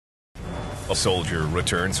A soldier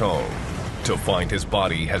returns home to find his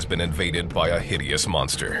body has been invaded by a hideous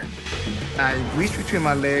monster. I reached between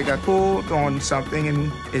my legs, I pulled on something,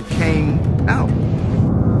 and it came out.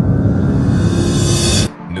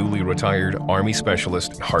 Newly retired Army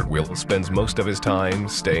specialist Hartwell spends most of his time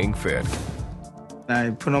staying fit. I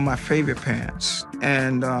put on my favorite pants,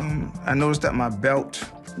 and I noticed that my belt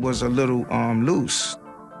was a little loose.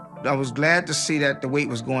 I was glad to see that the weight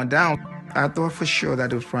was going down. I thought for sure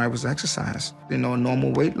that it probably was exercise,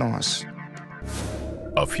 normal weight loss.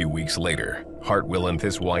 A few weeks later, Hartwell and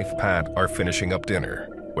his wife Pat are finishing up dinner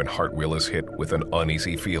when Hartwell is hit with an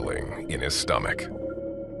uneasy feeling in his stomach.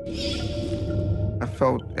 I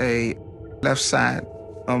felt a left side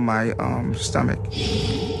of my stomach.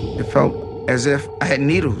 It felt as if I had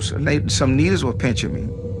needles. Some needles were pinching me.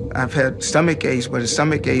 I've had stomach aches, but the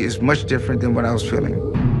stomach ache is much different than what I was feeling.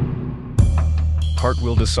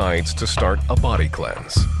 Hartwell decides to start a body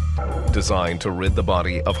cleanse, designed to rid the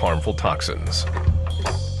body of harmful toxins.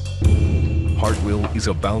 Hartwell is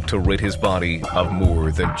about to rid his body of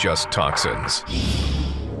more than just toxins.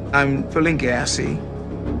 I'm feeling gassy.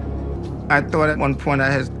 I thought at one point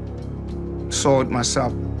I had soiled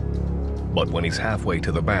myself. But when he's halfway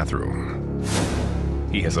to the bathroom,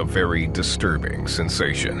 he has a very disturbing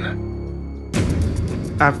sensation.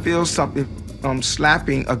 I feel something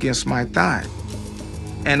slapping against my thigh.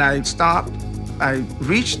 And I stopped, I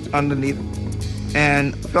reached underneath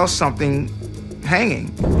and felt something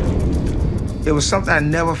hanging. It was something I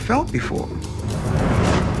never felt before.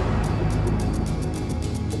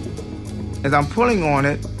 As I'm pulling on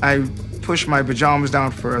it, I pushed my pajamas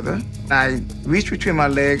down further. I reached between my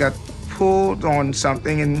legs, I pulled on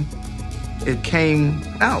something, and it came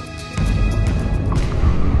out.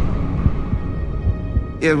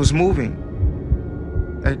 It was moving.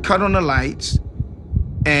 I cut on the lights,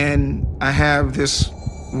 and I have this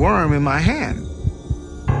worm in my hand.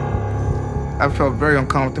 I felt very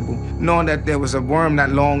uncomfortable, knowing that there was a worm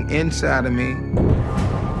that long inside of me.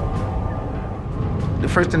 The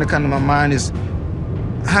first thing that comes to my mind is,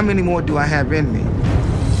 how many more do I have in me?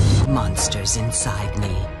 Monsters inside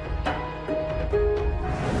me.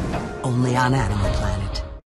 Only on Animal.